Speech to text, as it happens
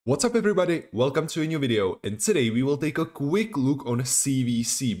What's up everybody, welcome to a new video, and today we will take a quick look on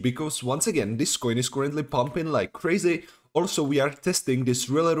CVC because once again this coin is currently pumping like crazy. Also, we are testing this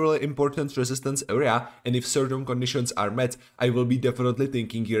really important resistance area, and if certain conditions are met, I will be definitely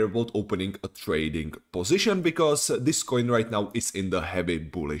thinking here about opening a trading position because this coin right now is in the heavy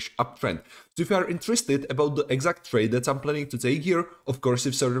bullish uptrend. So if you are interested about the exact trade that I'm planning to take here, of course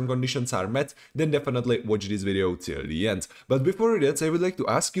if certain conditions are met, then definitely watch this video till the end. But before that, I would like to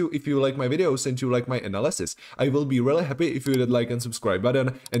ask you if you like my videos and you like my analysis. I will be really happy if you hit that like and subscribe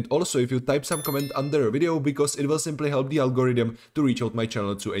button, and also if you type some comment under a video because it will simply help the algorithm to reach out my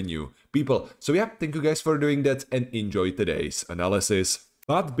channel to a new people. So yeah, thank you guys for doing that and enjoy today's analysis.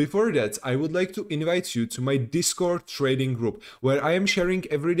 But before that, I would like to invite you to my Discord trading group, where I am sharing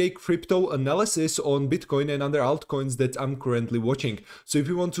everyday crypto analysis on Bitcoin and other altcoins that I'm currently watching. So if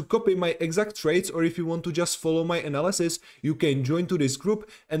you want to copy my exact trades or if you want to just follow my analysis, you can join to this group,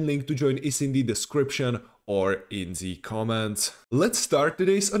 and link to join is in the description or in the comments. Let's start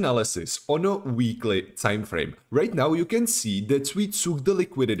today's analysis on a weekly time frame. Right now you can see that we took the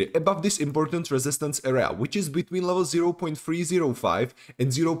liquidity above this important resistance area, which is between level 0.305 and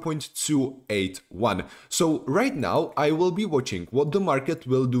 0.281. So right now I will be watching what the market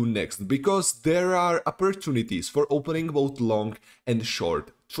will do next, because there are opportunities for opening both long and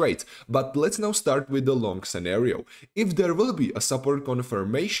short trade. But let's now start with the long scenario. If there will be a support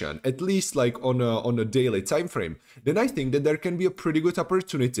confirmation, at least like on a daily time frame, then I think that there can be a pretty good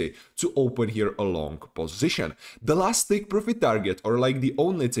opportunity to open here a long position. The last take profit target, or like the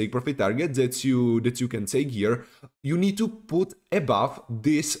only take profit target that you can take here, you need to put above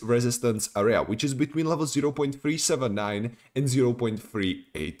this resistance area, which is between level 0.379 and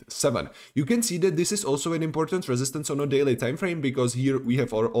 0.387. You can see that this is also an important resistance on a daily time frame, because here we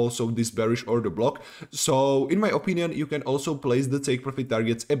have also this bearish order block. So in my opinion, you can also place the take profit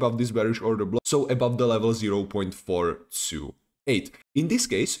targets above this bearish order block, so above the level 0.428. In this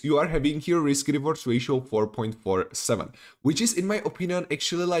case, you are having here risk reward ratio 4.47, which is in my opinion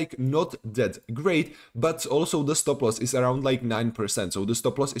actually like not that great, but also the stop loss is around like 9%, so the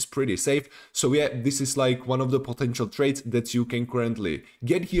stop loss is pretty safe. So yeah, this is like one of the potential trades that you can currently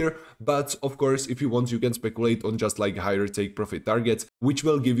get here. But of course, if you want, you can speculate on just like higher take profit targets, which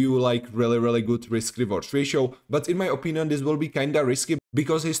will give you like really good risk reward ratio. But in my opinion, this will be kinda risky,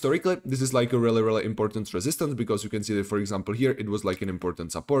 because historically this is like a really important resistance, because you can see that, for example, here it was like an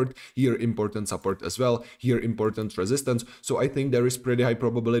important support, here important support as well, here important resistance. So I think there is pretty high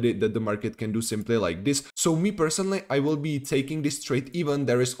probability that the market can do simply like this. So me personally, I will be taking this trade even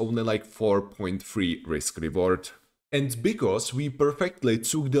there is only like 4.3 risk reward. And because we perfectly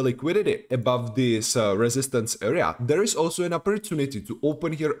took the liquidity above this resistance area, there is also an opportunity to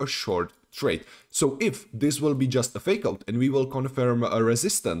open here a short trade. So if this will be just a fake out and we will confirm a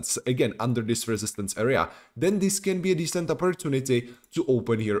resistance again under this resistance area, then this can be a decent opportunity to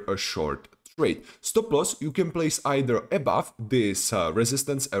open here a short trade. Stop loss you can place either above this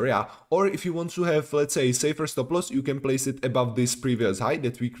resistance area, or if you want to have, let's say, safer stop loss, you can place it above this previous high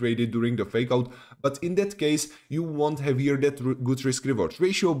that we created during the fake out. But in that case, you won't have here that good risk reward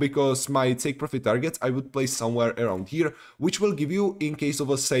ratio, because my take profit targets I would place somewhere around here, which will give you, in case of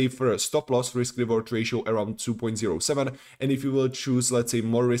a safer stop loss, risk reward ratio around 2.07. And if you will choose, let's say,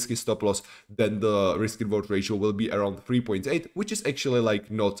 more risky stop loss, then the risk reward ratio will be around 3.8, which is actually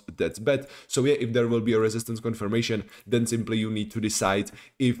like not that bad. So yeah, if there will be a resistance confirmation, then simply you need to decide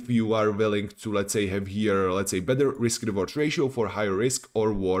if you are willing to, let's say, have here, let's say, better risk reward ratio for higher risk,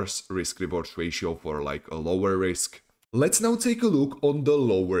 or worse risk reward ratio for like a lower risk. Let's now take a look on the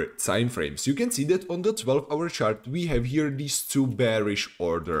lower time frames. You can see that on the 12-hour chart we have here these two bearish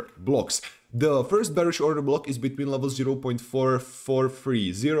order blocks. The first bearish order block is between levels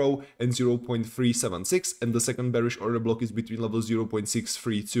 0.4430 and 0.376, and the second bearish order block is between levels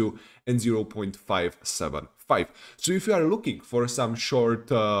 0.632 and 0.575. So if you are looking for some short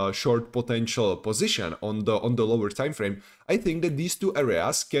potential position on the lower time frame, I think that these two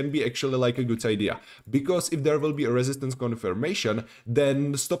areas can be actually like a good idea, because if there will be a resistance confirmation,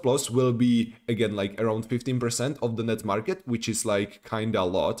 then stop loss will be again like around 15% of the net market, which is like kinda a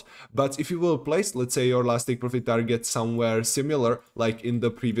lot. But if you will place, let's say, your last take profit target somewhere similar like in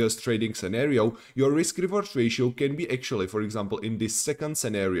the previous trading scenario, your risk reward ratio can be actually, for example, in this second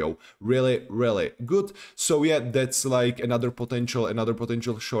scenario, really good. So So yeah, that's like another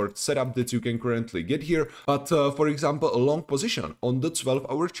potential short setup that you can currently get here. But for example, a long position on the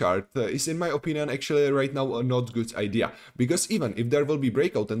 12-hour chart is, in my opinion, actually right now a not good idea, because even if there will be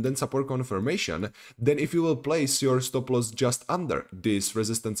breakout and then support confirmation, then if you will place your stop loss just under this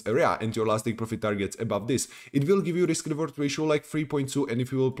resistance area and your last take profit targets above this, it will give you risk reward ratio like 3.2, and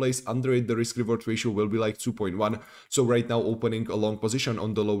if you will place under it, the risk reward ratio will be like 2.1. So right now opening a long position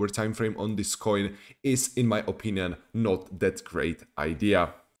on the lower time frame on this coin is, in my opinion, not that great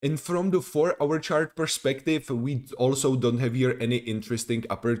idea. And from the 4-hour chart perspective, we also don't have here any interesting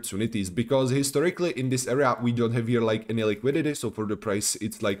opportunities, because historically in this area we don't have here like any liquidity, so for the price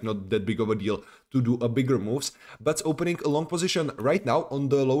it's like not that big of a deal to do a bigger moves. But opening a long position right now on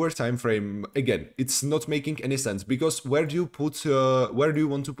the lower time frame, again, it's not making any sense, because where do you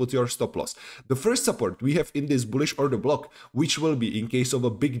want to put your stop loss? The first support we have in this bullish order block, which will be, in case of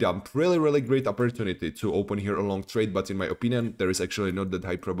a big dump, really great opportunity to open here a long trade, but in my opinion there is actually not that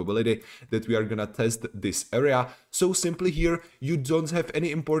high probability that we are gonna test this area. So simply here you don't have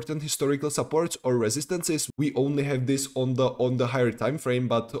any important historical supports or resistances. We only have this on the higher time frame,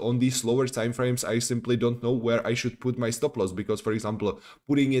 but on these lower time frames I simply don't know where I should put my stop loss, because for example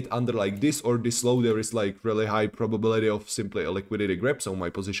putting it under like this or this low, there is like really high probability of simply a liquidity grab, so my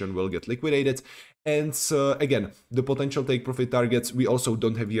position will get liquidated. And again, the potential take profit targets, we also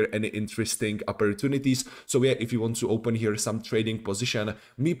don't have here any interesting opportunities. So yeah, if you want to open here some trading position,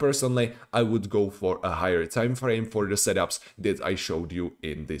 me personally, I would go for a higher time frame for the setups that I showed you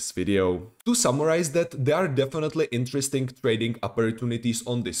in this video. To summarize that, there are definitely interesting trading opportunities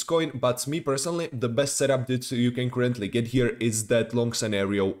on this coin, but me personally, the best setup that you can currently get here is that long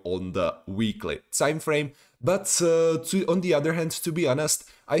scenario on the weekly time frame. But on the other hand, to be honest,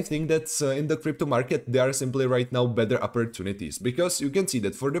 I think that in the crypto market, there are simply right now better opportunities, because you can see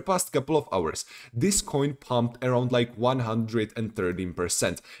that for the past couple of hours, this coin pumped around like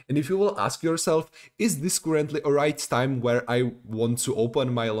 113%. And if you will ask yourself, is this currently a right time where I want to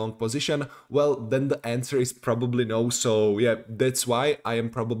open my long position? Well, then the answer is probably no. So yeah, that's why I am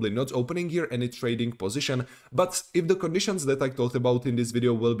probably not opening here any trading position. But if the conditions that I talked about in this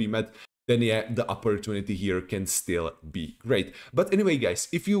video will be met, then yeah, the opportunity here can still be great. But anyway, guys,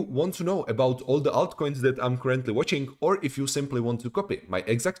 if you want to know about all the altcoins that I'm currently watching, or if you simply want to copy my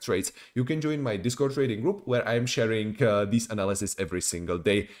exact trades, you can join my Discord trading group, where I'm sharing these analysis every single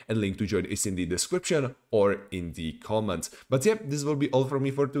day, and link to join is in the description or in the comments. But yeah, this will be all from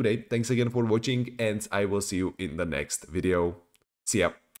me for today. Thanks again for watching, and I will see you in the next video. See ya.